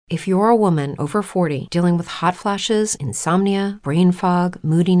If you're a woman over 40 dealing with hot flashes, insomnia, brain fog,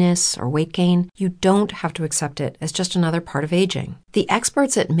 moodiness, or weight gain, you don't have to accept it as just another part of aging. The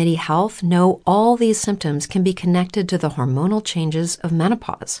experts at MIDI Health know all these symptoms can be connected to the hormonal changes of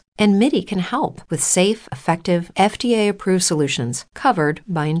menopause. And MIDI can help with safe, effective, FDA-approved solutions covered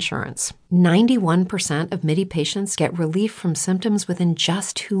by insurance. 91% of MIDI patients get relief from symptoms within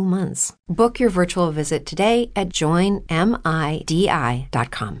just 2 months. Book your virtual visit today at joinmidi.com.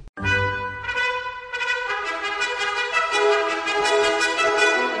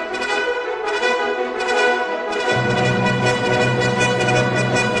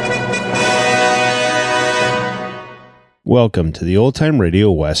 Welcome to the Old Time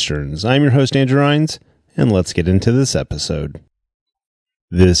Radio Westerns. I'm your host, Andrew Rines, and let's get into this episode.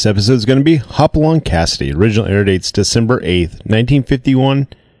 This episode is going to be Hopalong Cassidy. Original air dates December 8th, 1951,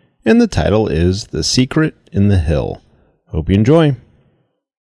 and the title is The Secret in the Hill. Hope you enjoy.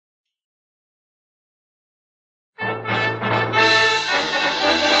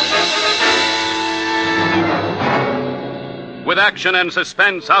 With action and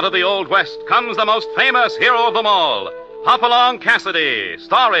suspense out of the Old West comes the most famous hero of them all, Hopalong Cassidy,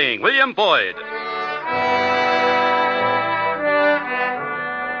 starring William Boyd.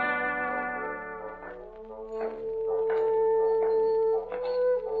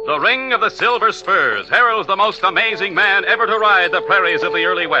 The ring of the silver spurs heralds the most amazing man ever to ride the prairies of the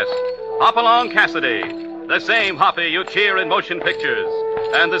early West, Hopalong Cassidy, the same Hoppy you cheer in motion pictures,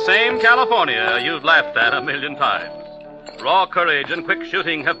 and the same California you've laughed at a million times. Raw courage and quick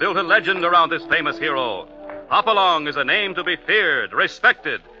shooting have built a legend around this famous hero. Hopalong is a name to be feared,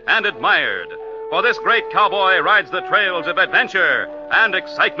 respected, and admired, for this great cowboy rides the trails of adventure and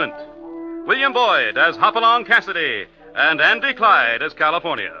excitement. William Boyd as Hopalong Cassidy, and Andy Clyde as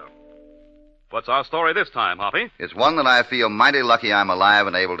California. What's our story this time, Hoppy? It's one that I feel mighty lucky I'm alive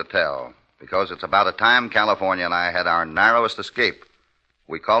and able to tell, because it's about a time California and I had our narrowest escape.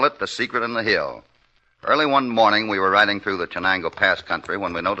 We call it The Secret in the Hill. Early one morning, we were riding through the Chenango Pass country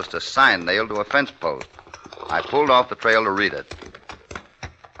when we noticed a sign nailed to a fence post. I pulled off the trail to read it.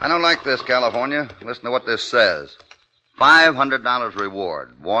 I don't like this, California. Listen to what this says. $500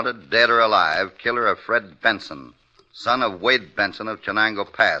 reward. Wanted, dead or alive, killer of Fred Benson, son of Wade Benson of Chenango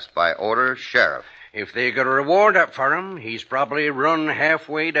Pass, by order, sheriff. If they got a reward up for him, he's probably run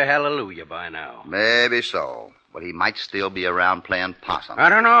halfway to hallelujah by now. Maybe so. But he might still be around playing possum. I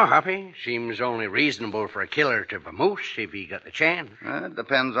don't know, Hoppy. Seems only reasonable for a killer to vamoose if he got the chance. It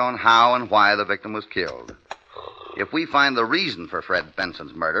depends on how and why the victim was killed. If we find the reason for Fred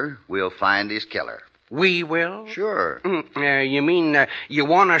Benson's murder, we'll find his killer. We will? Sure. You mean you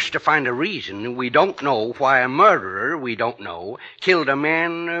want us to find a reason we don't know why a murderer we don't know killed a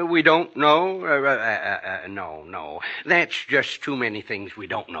man we don't know? No. That's just too many things we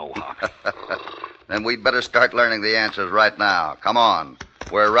don't know, Hoppy. Then we'd better start learning the answers right now. Come on.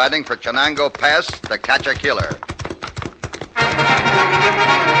 We're riding for Chenango Pass to catch a killer.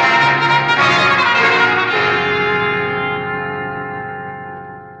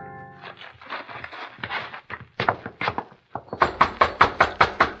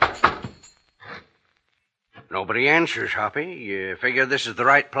 Nobody answers, Hoppy. You figure this is the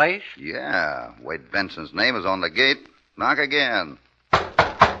right place? Yeah. Wade Benson's name is on the gate. Knock again. Put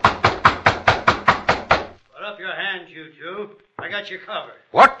up your hands, you two. I got you covered.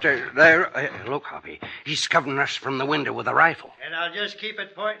 What? Look, Hoppy. He's covering us from the window with a rifle. And I'll just keep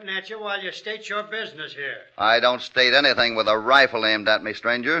it pointing at you while you state your business here. I don't state anything with a rifle aimed at me,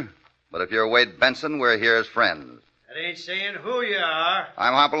 stranger. But if you're Wade Benson, we're here as friends. That ain't saying who you are.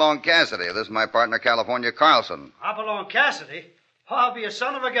 I'm Hopalong Cassidy. This is my partner, California Carlson. Hopalong Cassidy? I'll be a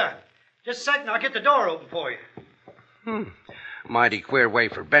son of a gun. Just a second, I'll get the door open for you. Mighty queer way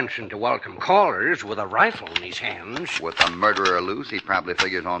for Benson to welcome callers with a rifle in his hands. With the murderer loose, he probably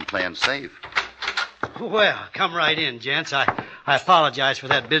figures on playing safe. Well, come right in, gents. I apologize for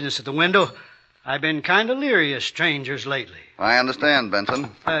that business at the window. I've been kind of leery of strangers lately. I understand,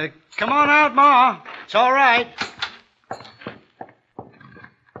 Benson. Come on out, Ma. It's all right.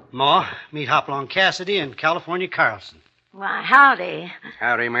 Ma, meet Hopalong Cassidy and California Carlson. Why, howdy.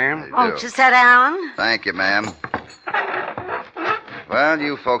 Howdy, ma'am. Won't you sit down? Thank you, ma'am. Well,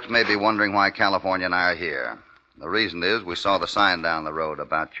 you folks may be wondering why California and I are here. The reason is we saw the sign down the road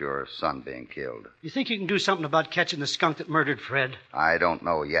about your son being killed. You think you can do something about catching the skunk that murdered Fred? I don't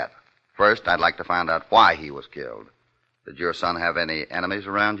know yet. First, I'd like to find out why he was killed. Did your son have any enemies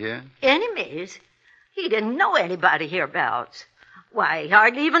around here? Enemies? He didn't know anybody hereabouts. Why, he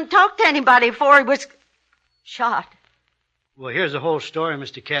hardly even talked to anybody before he was shot. Well, here's the whole story,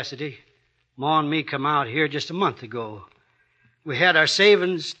 Mr. Cassidy. Ma and me come out here just a month ago. We had our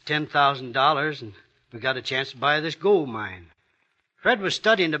savings, $10,000, and we got a chance to buy this gold mine. Fred was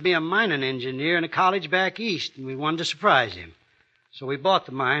studying to be a mining engineer in a college back east, and we wanted to surprise him. So we bought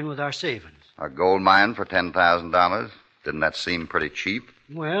the mine with our savings. A gold mine for $10,000? Didn't that seem pretty cheap?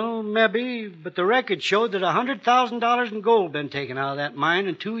 Well, maybe, but the record showed that $100,000 in gold been taken out of that mine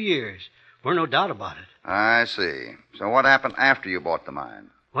in 2 years. We're no doubt about it. I see. So what happened after you bought the mine?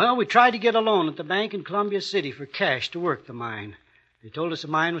 Well, we tried to get a loan at the bank in Columbia City for cash to work the mine. They told us the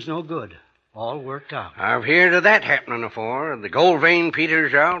mine was no good. All worked out. I've heard of that happening afore. The gold vein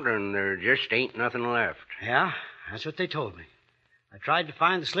peters out, and there just ain't nothing left. Yeah, that's what they told me. I tried to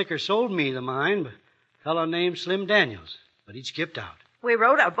find the slicker sold me the mine, but a fellow named Slim Daniels, but he'd skipped out. We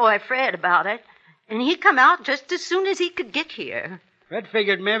wrote our boy Fred about it, and he come out just as soon as he could get here. Fred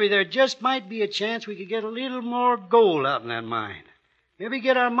figured maybe there just might be a chance we could get a little more gold out in that mine. Maybe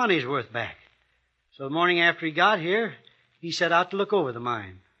get our money's worth back. So the morning after he got here, he set out to look over the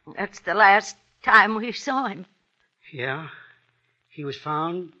mine. That's the last time we saw him. Yeah. He was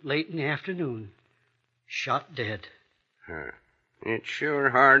found late in the afternoon. Shot dead. It's sure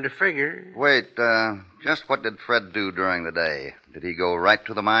hard to figure. Wait, just what did Fred do during the day? Did he go right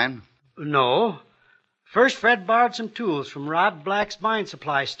to the mine? No. First, Fred borrowed some tools from Rod Black's mine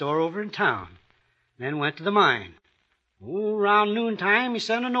supply store over in town. Then went to the mine. Around noontime, he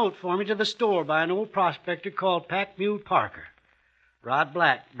sent a note for me to the store by an old prospector called Pack Mule Parker. Rod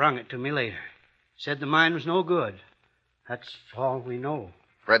Black brung it to me later. Said the mine was no good. That's all we know.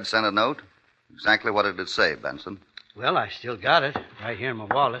 Fred sent a note? Exactly what did it say, Benson? Well, I still got it, right here in my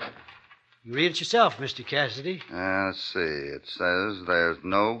wallet. You read it yourself, Mr. Cassidy. Let's see. It says there's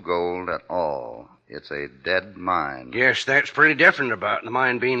no gold at all. It's a dead mine. Yes, that's pretty different about the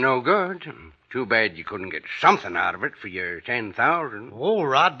mine being no good. Too bad you couldn't get something out of it for your $10,000. Oh,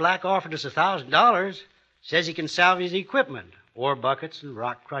 Rod Black offered us $1,000. Says he can salvage the equipment. Ore buckets and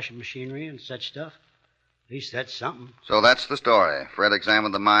rock crushing machinery and such stuff. At least that's something. So that's the story. Fred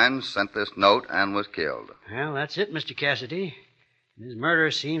examined the mine, sent this note, and was killed. Well, that's it, Mr. Cassidy. His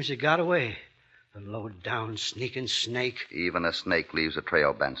murderer seems to have got away. The low-down, sneaking snake. Even a snake leaves a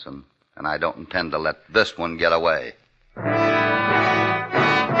trail, Benson. And I don't intend to let this one get away.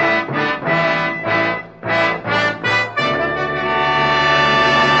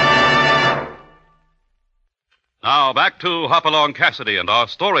 Now back to Hopalong Cassidy and our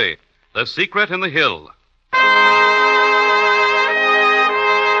story, The Secret in the Hill.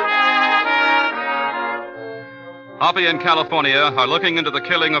 Hoppy and California are looking into the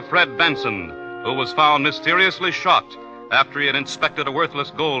killing of Fred Benson, who was found mysteriously shot after he had inspected a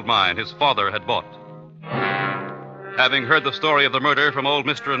worthless gold mine his father had bought. Having heard the story of the murder from old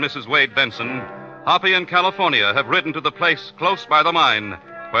Mr. and Mrs. Wade Benson, Hoppy and California have ridden to the place close by the mine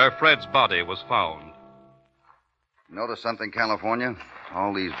where Fred's body was found. Notice something, California?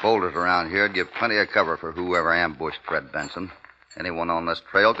 All these boulders around here give plenty of cover for whoever ambushed Fred Benson. Anyone on this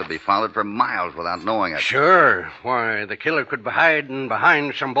trail could be followed for miles without knowing it. Sure. Why, the killer could be hiding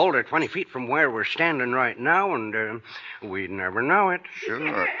behind some boulder 20 feet from where we're standing right now, and we'd never know it.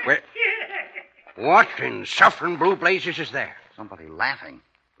 Sure. What in suffering blue blazes is there? Somebody laughing.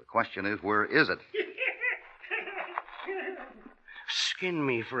 The question is, where is it? Skin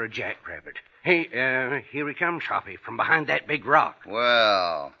me for a jackrabbit. Hey, here he comes, Hoppy, from behind that big rock.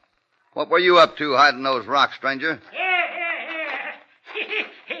 Well, what were you up to hiding those rocks, stranger?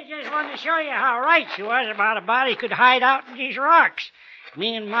 He just wanted to show you how right you was about a body could hide out in these rocks.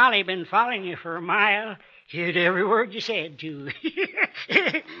 Me and Molly been following you for a mile. Heard every word you said, too.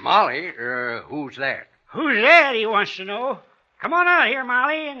 Molly? Who's that? Who's that, he wants to know. Come on out here,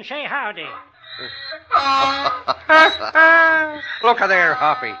 Molly, and say howdy. Look there,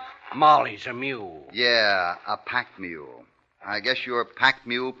 Hoppy. Molly's a mule. Yeah, a pack mule. I guess you're Pack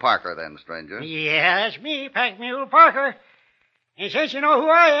Mule Parker then, stranger. Yeah, that's me, Pack Mule Parker. And since you know who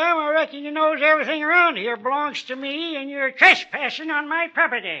I am, I reckon you knows everything around here belongs to me, and you're trespassing on my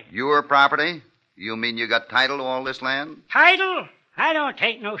property. Your property? You mean you got title to all this land? Title? I don't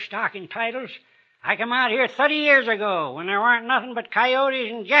take no stock in titles. I come out here 30 years ago when there weren't nothing but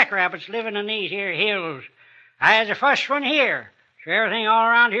coyotes and jackrabbits living in these here hills. I was the first one here, so everything all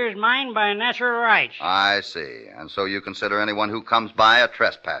around here is mine by natural rights. I see. And so you consider anyone who comes by a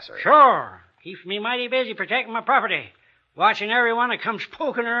trespasser? Sure. Keeps me mighty busy protecting my property, watching everyone that comes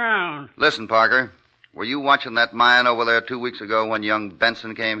poking around. Listen, Parker, were you watching that mine over there 2 weeks ago when young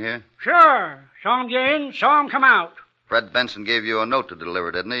Benson came here? Sure. Saw him get in, saw him come out. Fred Benson gave you a note to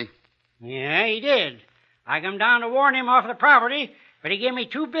deliver, didn't he? Yeah, he did. I come down to warn him off the property, but he gave me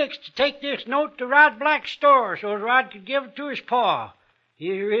 2 bicks to take this note to Rod Black's store so Rod could give it to his pa.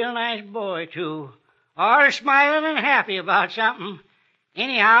 He's a real nice boy, too. all smiling and happy about something.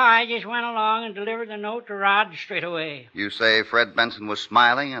 Anyhow, I just went along and delivered the note to Rod straight away. You say Fred Benson was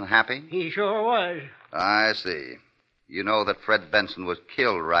smiling and happy? He sure was. I see. You know that Fred Benson was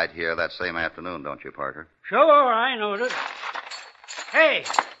killed right here that same afternoon, don't you, Parker? Sure, I noticed. Hey,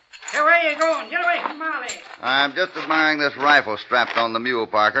 where you going? Get away from Molly. I'm just admiring this rifle strapped on the mule,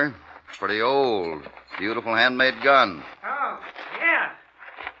 Parker. Pretty old. Beautiful handmade gun. Oh, yeah.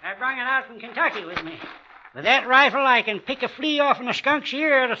 I brought it out from Kentucky with me. With that rifle, I can pick a flea off in a skunk's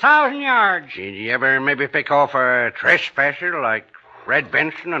ear at 1,000 yards. Did you ever maybe pick off a trespasser like Fred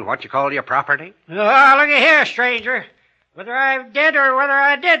Benson and what you call your property? Oh, looky here, stranger. Whether I did or whether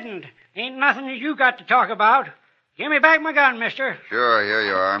I didn't, ain't nothing that you got to talk about. Give me back my gun, mister. Sure, here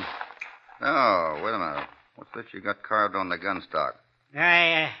you are. Oh, wait a minute. What's that you got carved on the gun stock?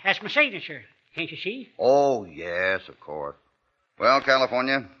 That's my signature. Can't you see? Oh, yes, of course. Well,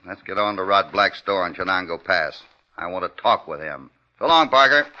 California, let's get on to Rod Black's store in Chenango Pass. I want to talk with him. So long,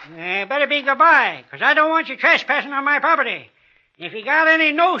 Parker. Better be goodbye, 'cause I don't want you trespassing on my property. If you got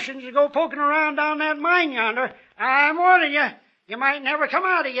any notions to go poking around down that mine yonder, I'm warning you, you might never come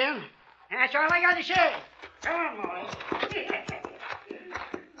out again. That's all I got to say. Come on, Molly.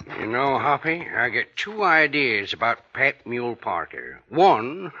 You know, Hoppy, I get two ideas about Pat Mule Parker.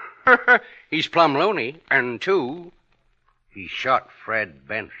 One, he's plumb loony, and two, he shot Fred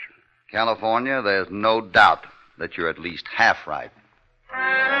Benson. California, there's no doubt that you're at least half right.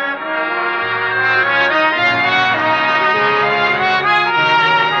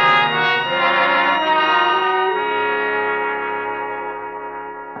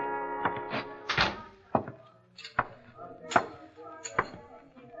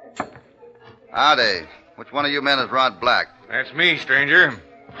 Howdy. Which one of you men is Rod Black? That's me, stranger.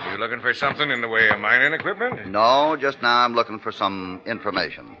 You looking for something in the way of mining equipment? No, just now I'm looking for some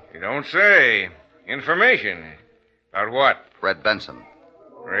information. You don't say. Information? About what? Fred Benson.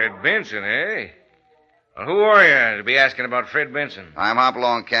 Fred Benson, eh? Well, who are you to be asking about Fred Benson? I'm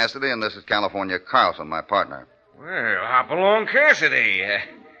Hopalong Cassidy, and this is California Carlson, my partner. Well, Hopalong Cassidy.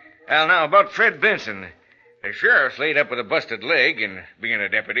 Well, now, about Fred Benson. The sheriff's laid up with a busted leg, and being a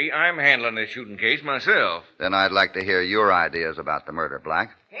deputy, I'm handling this shooting case myself. Then I'd like to hear your ideas about the murder,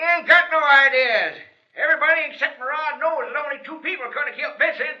 Black. He ain't got no ideas. Everybody except Rod knows that only two people could have killed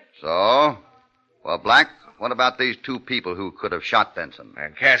Benson. So? Well, Black, what about these two people who could have shot Benson?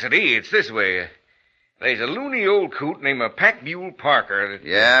 And Cassidy, it's this way. There's a loony old coot named Pack Mule Parker that...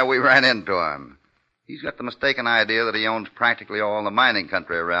 Yeah, we ran into him. He's got the mistaken idea that he owns practically all the mining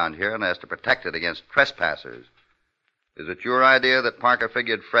country around here and has to protect it against trespassers. Is it your idea that Parker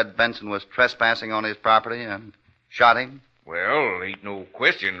figured Fred Benson was trespassing on his property and shot him? Well, ain't no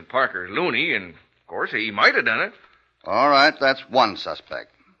question Parker's loony, and, of course, he might have done it. All right, that's one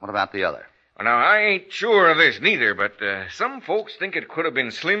suspect. What about the other? Well, now, I ain't sure of this neither, but some folks think it could have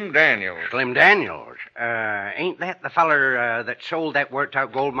been Slim Daniels. Slim Daniels? Ain't that the feller that sold that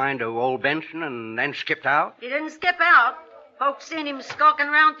worked-out gold mine to old Benson and then skipped out? He didn't skip out. Folks seen him skulking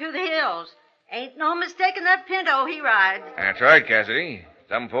around through the hills. Ain't no mistaking that pinto he rides. That's right, Cassidy.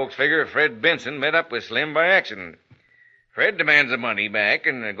 Some folks figure Fred Benson met up with Slim by accident. Fred demands the money back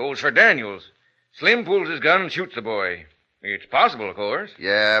and goes for Daniels. Slim pulls his gun and shoots the boy. It's possible, of course.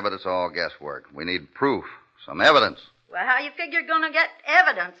 Yeah, but it's all guesswork. We need proof, some evidence. Well, how you figure you're going to get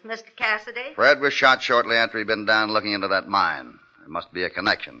evidence, Mr. Cassidy? Fred was shot shortly after he'd been down looking into that mine. There must be a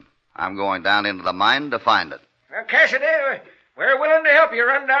connection. I'm going down into the mine to find it. Well, Cassidy, we're willing to help you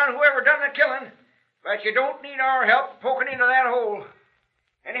run down whoever done the killing, but you don't need our help poking into that hole.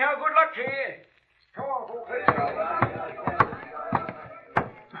 Anyhow, good luck to you. Come on, folks.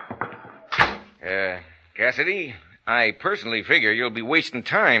 Cassidy, I personally figure you'll be wasting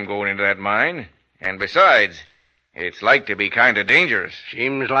time going into that mine. And besides, it's like to be kind of dangerous.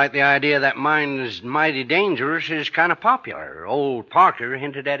 Seems like the idea that mine's mighty dangerous is kind of popular. Old Parker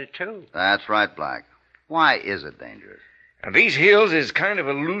hinted at it, too. That's right, Black. Why is it dangerous? Now, these hills is kind of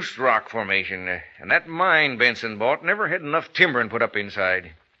a loose rock formation, and that mine Benson bought never had enough timbering put up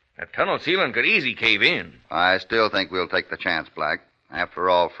inside. That tunnel ceiling could easy cave in. I still think we'll take the chance, Black. After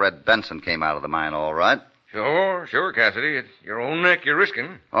all, Fred Benson came out of the mine all right. Sure, Cassidy. It's your own neck you're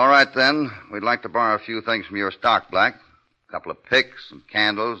risking. All right, then. We'd like to borrow a few things from your stock, Black. A couple of picks, some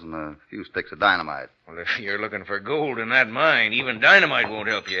candles, and a few sticks of dynamite. Well, if you're looking for gold in that mine, even dynamite won't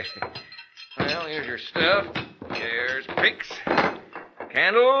help you. Well, here's your stuff. There's picks,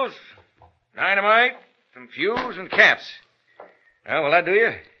 candles, dynamite, some fuse, and caps. Well, will that do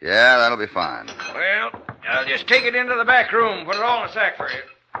you? Yeah, that'll be fine. Well, I'll just take it into the back room, put it all in a sack for you.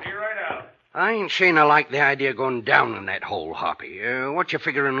 Be right out. I ain't saying I like the idea of going down in that hole, Hoppy. What you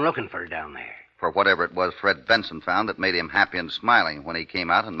figuring looking for down there? for whatever it was Fred Benson found that made him happy and smiling when he came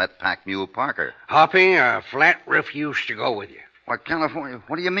out and met Pack Mule Parker. Hoppy, I flat refuse to go with you. What, California?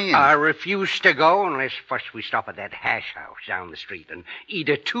 What do you mean? I refuse to go unless first we stop at that hash house down the street and eat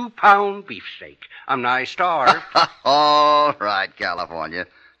a 2-pound beefsteak. I'm nigh starved. All right, California.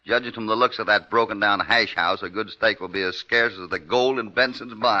 Judging from the looks of that broken-down hash house, a good steak will be as scarce as the gold in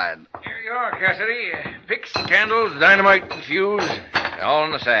Benson's mine. Here you are, Cassidy. Picks, candles, dynamite, and fuse. All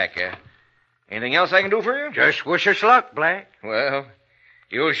in the sack. Anything else I can do for you? Just wish us luck, Black. Well,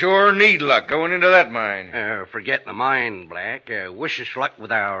 you'll sure need luck going into that mine. Forget the mine, Black. Wish us luck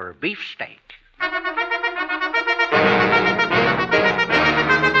with our beefsteak.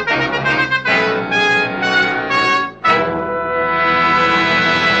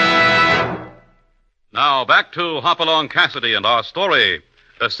 Now back to Hopalong Cassidy and our story,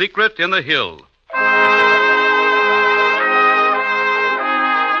 The Secret in the Hill.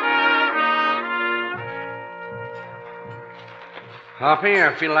 Hoppy,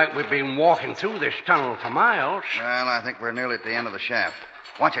 I feel like we've been walking through this tunnel for miles. Well, I think we're nearly at the end of the shaft.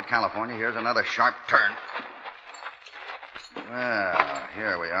 Watch it, California. Here's another sharp turn. Well,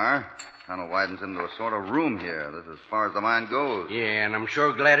 here we are. Tunnel widens into a sort of room here. This is as far as the mine goes. Yeah, and I'm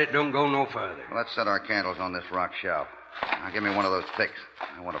sure glad it don't go no further. Well, let's set our candles on this rock shelf. Now, give me one of those picks.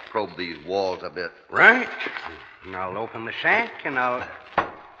 I want to probe these walls a bit. Right. And I'll open the sack, and I'll...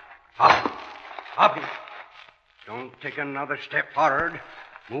 Hoppy. Don't take another step forward.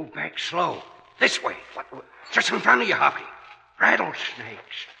 Move back slow. This way. What? Just in front of you, Hoppy.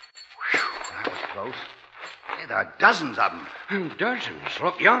 Rattlesnakes. Whew, that was close. Hey, there are dozens of them. Dozens.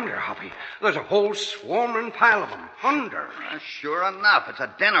 Look yonder, Hoppy. There's a whole swarming pile of them. Hundreds. Sure enough, it's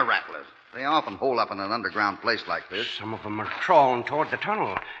a den of rattlers. They often hole up in an underground place like this. Some of them are crawling toward the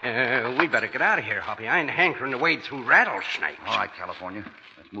tunnel. We better get out of here, Hoppy. I ain't hankering to wade through rattlesnakes. All right, California.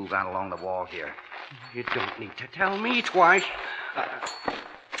 Let's move out along the wall here. You don't need to tell me twice.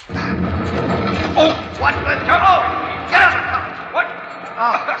 Oh, what the... Oh, get out! What?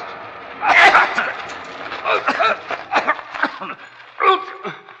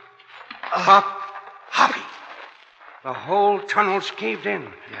 Hoppy. The whole tunnel's caved in.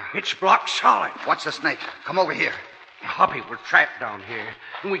 Yeah. It's blocked solid. Watch the snakes. Come over here. Hoppy, we're trapped down here,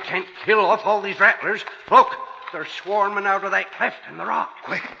 and we can't kill off all these rattlers. Look, they're swarming out of that cleft in the rock.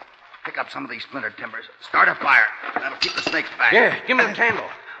 Quick, pick up some of these splintered timbers. Start a fire. That'll keep the snakes back. Yeah, give me the candle.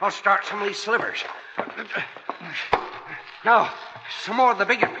 I'll start some of these slivers. Now, some more of the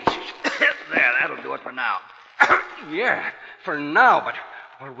bigger pieces. There, that'll do it for now. Yeah, for now, but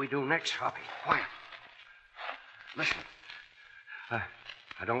what'll we do next, Hoppy? Quiet. Listen.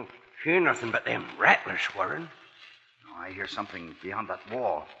 I don't hear nothing but them rattlers whirring. No, I hear something beyond that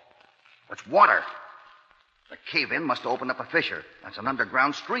wall. It's water. The cave-in must have opened up a fissure. That's an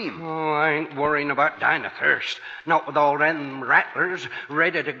underground stream. Oh, I ain't worrying about dying of thirst. Not with all them rattlers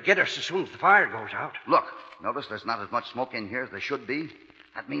ready to get us as soon as the fire goes out. Look, notice there's not as much smoke in here as there should be.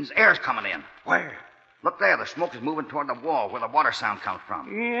 That means air's coming in. Where? Look there, the smoke is moving toward the wall where the water sound comes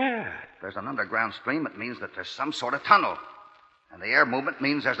from. Yeah. If there's an underground stream, it means that there's some sort of tunnel. And the air movement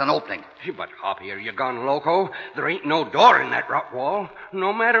means there's an opening. But, Hoppy, are you gone loco? There ain't no door in that rock wall,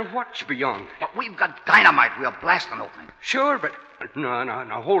 no matter what's beyond. But we've got dynamite. We'll blast an opening. Sure, but...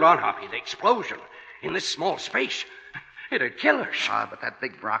 No, hold on, Hoppy. The explosion in this small space, it'd kill us. But that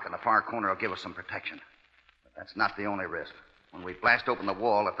big rock in the far corner will give us some protection. But that's not the only risk. When we blast open the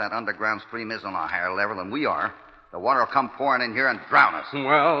wall, if that underground stream is on a higher level than we are, the water will come pouring in here and drown us.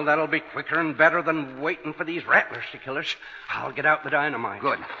 Well, that'll be quicker and better than waiting for these rattlers to kill us. I'll get out the dynamite.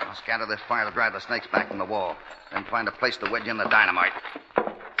 Good. I'll scatter this fire to drive the snakes back from the wall. Then find a place to wedge in the dynamite.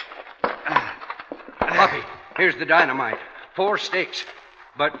 Hoppy, here's the dynamite. 4 sticks.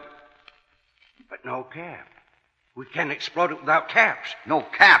 But no cap. We can't explode it without caps. No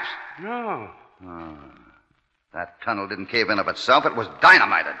caps? No. That tunnel didn't cave in of itself. It was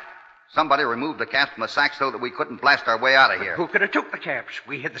dynamited. Somebody removed the caps from the sack so that we couldn't blast our way out of here. Who could have took the caps?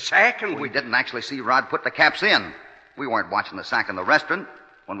 We hid the sack and we didn't actually see Rod put the caps in. We weren't watching the sack in the restaurant.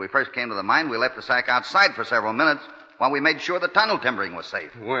 When we first came to the mine, we left the sack outside for several minutes while we made sure the tunnel timbering was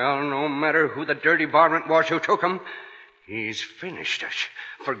safe. Well, no matter who the dirty varmint was who took him, he's finished us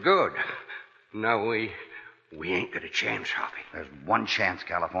for good. Now we ain't got a chance, Hoppy. There's one chance,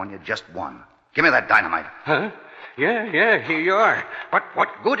 California, just one. Give me that dynamite. Huh? Yeah, here you are. What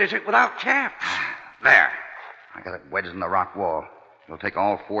good is it without caps? There. I got it wedged in the rock wall. It'll take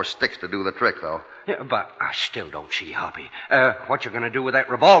all 4 sticks to do the trick, though. Yeah, but I still don't see, Hoppy. What you going to do with that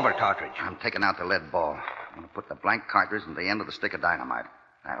revolver cartridge? I'm taking out the lead ball. I'm going to put the blank cartridge in the end of the stick of dynamite.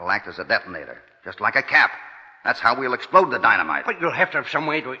 That'll act as a detonator, just like a cap. That's how we'll explode the dynamite. But you'll have to have some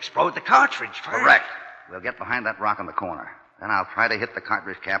way to explode the cartridge first. Correct. We'll get behind that rock in the corner. Then I'll try to hit the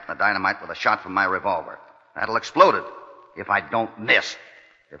cartridge cap and the dynamite with a shot from my revolver. That'll explode it. If I don't miss.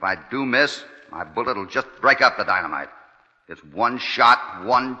 If I do miss, my bullet will just break up the dynamite. It's one shot,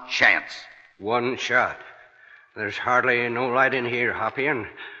 one chance. One shot. There's hardly no light in here, Hoppy, and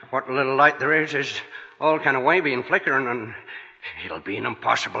what little light there is all kind of wavy and flickering, and it'll be an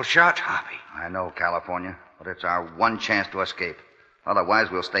impossible shot, Hoppy. I know, California, but it's our one chance to escape. Otherwise,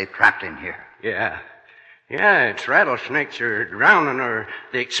 we'll stay trapped in here. Yeah, it's rattlesnakes are drowning, or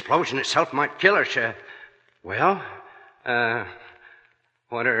the explosion itself might kill us.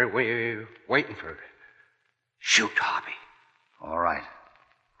 What are we waiting for? Shoot, Hoppy. All right.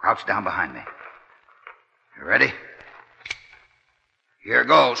 Crouch down behind me. You ready? Here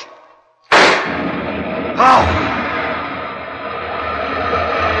goes. Oh!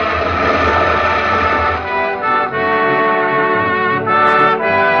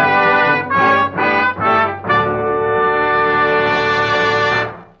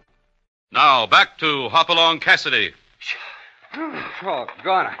 Now, back to Hopalong Cassidy. Oh,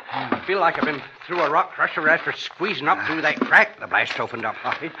 God, I feel like I've been through a rock crusher after squeezing up through that crack the blast opened up,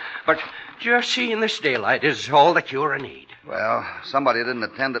 Hoppy. But just seeing this daylight is all the cure I need. Well, somebody didn't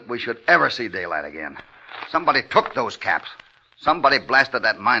intend that we should ever see daylight again. Somebody took those caps. Somebody blasted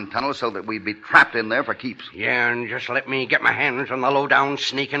that mine tunnel so that we'd be trapped in there for keeps. Yeah, and just let me get my hands on the low-down,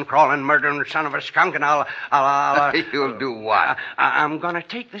 sneaking, crawling, murdering son of a skunk, and I'll You'll do what? I'm going to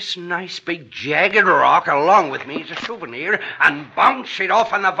take this nice, big, jagged rock along with me as a souvenir and bounce it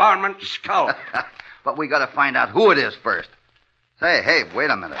off on the varmint's skull. But we got to find out who it is first. Say, hey, wait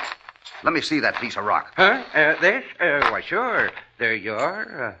a minute. Let me see that piece of rock. Huh? This? Why, sure. There you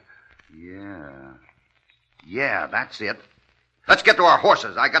are. Yeah, that's it. Let's get to our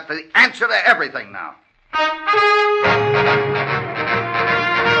horses. I got the answer to everything now.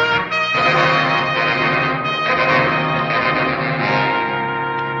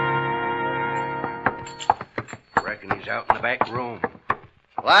 Reckon he's out in the back room.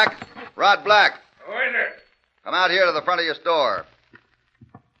 Black? Rod Black. Who is it? Come out here to the front of your store.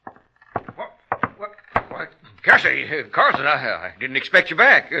 What? Cassidy, Carson, I didn't expect you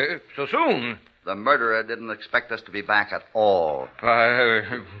back so soon. The murderer didn't expect us to be back at all.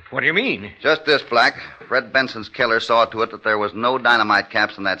 What do you mean? Just this, Black. Fred Benson's killer saw to it that there was no dynamite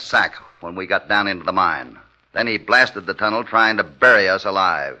caps in that sack when we got down into the mine. Then he blasted the tunnel trying to bury us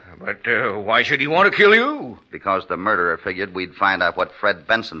alive. But why should he want to kill you? Because the murderer figured we'd find out what Fred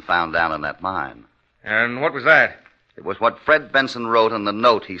Benson found down in that mine. And what was that? It was what Fred Benson wrote in the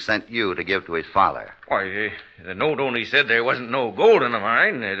note he sent you to give to his father. Why, the note only said there wasn't no gold in the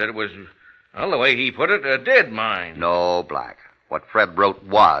mine, that it was... Well, the way he put it, a dead mine. No, Black. What Fred wrote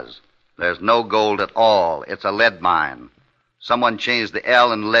was, there's no gold at all. It's a lead mine. Someone changed the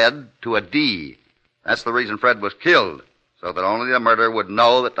L in lead to a D. That's the reason Fred was killed, so that only the murderer would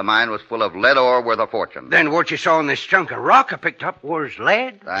know that the mine was full of lead ore worth a fortune. Then what you saw in this chunk of rock I picked up was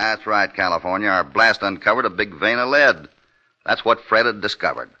lead? That's right, California. Our blast uncovered a big vein of lead. That's what Fred had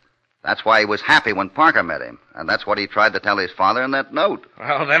discovered. That's why he was happy when Parker met him, and that's what he tried to tell his father in that note.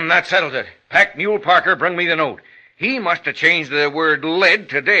 Well, then that settles it. Pack Mule Parker bring me the note. He must have changed the word lead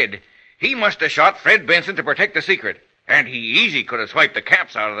to dead. He must have shot Fred Benson to protect the secret. And he easy could have swiped the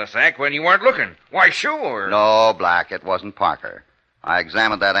caps out of the sack when you weren't looking. Why, sure. No, Black, it wasn't Parker. I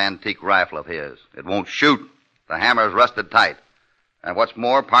examined that antique rifle of his. It won't shoot. The hammer's rusted tight. And what's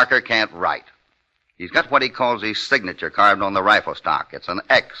more, Parker can't write. He's got what he calls his signature carved on the rifle stock. It's an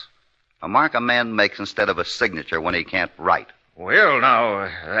X. A mark a man makes instead of a signature when he can't write. Well, now,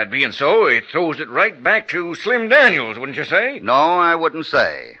 that being so, it throws it right back to Slim Daniels, wouldn't you say? No, I wouldn't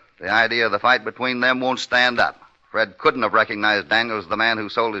say. The idea of the fight between them won't stand up. Fred couldn't have recognized Daniels as the man who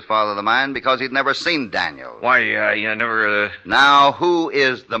sold his father the mine because he'd never seen Daniels. Why, you never... Now, who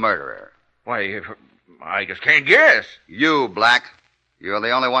is the murderer? Why, I just can't guess. You, Black. You're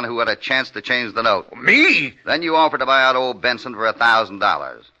the only one who had a chance to change the note. Me? Then you offered to buy out old Benson for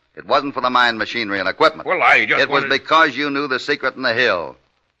 $1,000. It wasn't for the mine machinery and equipment. Well, I just It was because you knew the secret in the hill,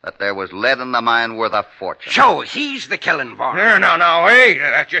 that there was lead in the mine worth a fortune. So he's the killing boss. No, hey,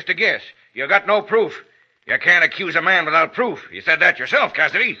 that's just a guess. You got no proof. You can't accuse a man without proof. You said that yourself,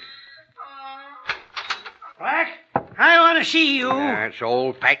 Cassidy. Black, I want to see you. That's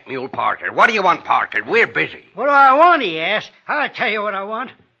old Pack Mule Parker. What do you want, Parker? We're busy. What do I want, he asked. I'll tell you what I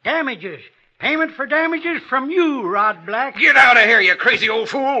want. Damages. Payment for damages from you, Rod Black. Get out of here, you crazy old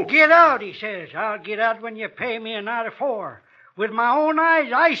fool. Get out, he says. I'll get out when you pay me a night afore. With my own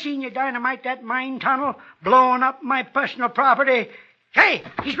eyes, I seen you dynamite that mine tunnel, blowing up my personal property. Hey,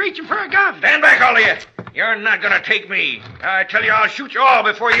 he's reaching for a gun. Stand back, all of you. You're not gonna take me. I tell you, I'll shoot you all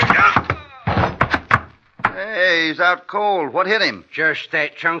before you... Hey, he's out cold. What hit him? Just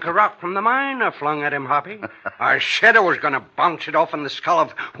that chunk of rock from the mine I flung at him, Hoppy. I said I was going to bounce it off in the skull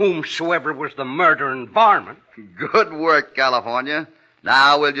of whomsoever was the murdering varmint. Good work, California.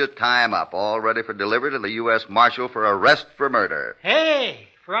 Now will you tie him up, all ready for delivery to the U.S. Marshal for arrest for murder? Hey,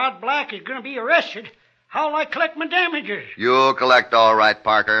 if Rod Black is going to be arrested, how'll I collect my damages? You'll collect all right,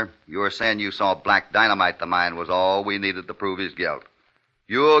 Parker. You were saying you saw black dynamite the mine was all we needed to prove his guilt.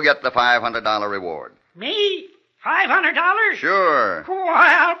 You'll get the $500 reward. Me? $500? Sure.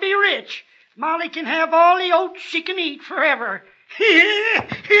 Why, I'll be rich. Molly can have all the oats she can eat forever.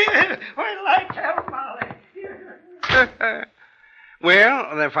 What'll I tell Molly?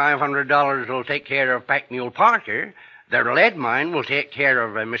 Well, the $500 will take care of Pack Mule Parker. The lead mine will take care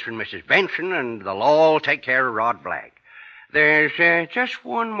of Mr. and Mrs. Benson, and the law will take care of Rod Black. There's just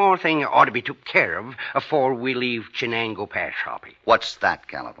one more thing that ought to be took care of afore we leave Chenango Pass, Hoppy. What's that,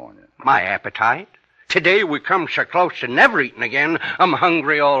 California? My appetite. Today we come so close to never eating again, I'm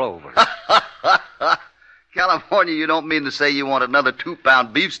hungry all over. California, you don't mean to say you want another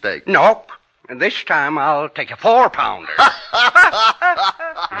 2-pound beefsteak? Nope. And this time I'll take a 4-pounder.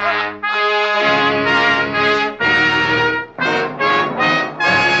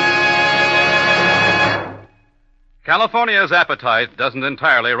 California's appetite doesn't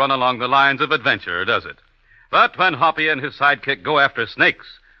entirely run along the lines of adventure, does it? But when Hoppy and his sidekick go after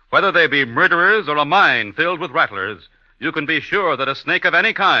snakes, whether they be murderers or a mine filled with rattlers, you can be sure that a snake of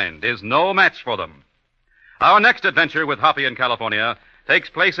any kind is no match for them. Our next adventure with Hoppy in California takes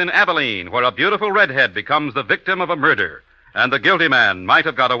place in Abilene, where a beautiful redhead becomes the victim of a murder, and the guilty man might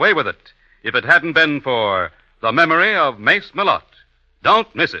have got away with it if it hadn't been for the memory of Mace Millot.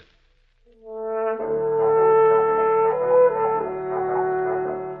 Don't miss it.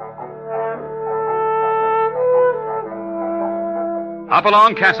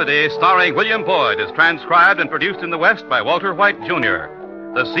 Hopalong, Cassidy, starring William Boyd, is transcribed and produced in the West by Walter White, Jr.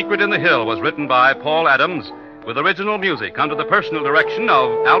 The Secret in the Hill was written by Paul Adams, with original music under the personal direction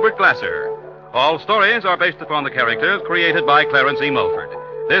of Albert Glasser. All stories are based upon the characters created by Clarence E. Mulford.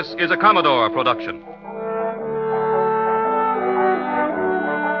 This is a Commodore production.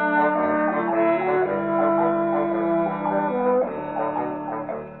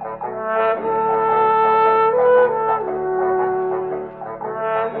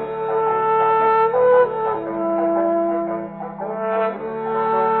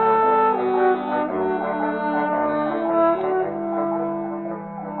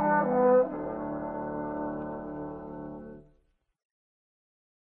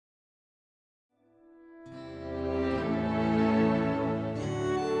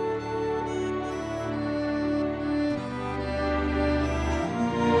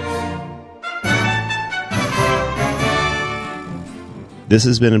 This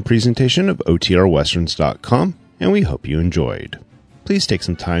has been a presentation of OTRWesterns.com, and we hope you enjoyed. Please take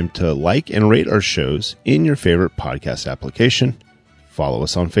some time to like and rate our shows in your favorite podcast application. Follow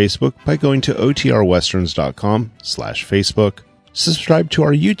us on Facebook by going to OTRWesterns.com/Facebook. Subscribe to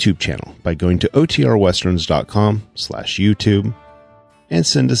our YouTube channel by going to OTRWesterns.com/YouTube. And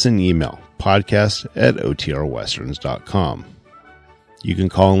send us an email, podcast@OTRWesterns.com. You can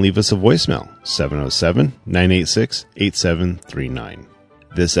call and leave us a voicemail, 707-986-8739.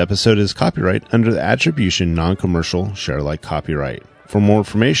 This episode is copyright under the Attribution Non-Commercial Share-alike copyright. For more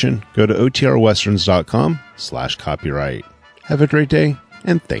information, go to OTRWesterns.com/copyright. Have a great day,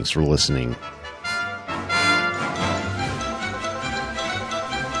 and thanks for listening.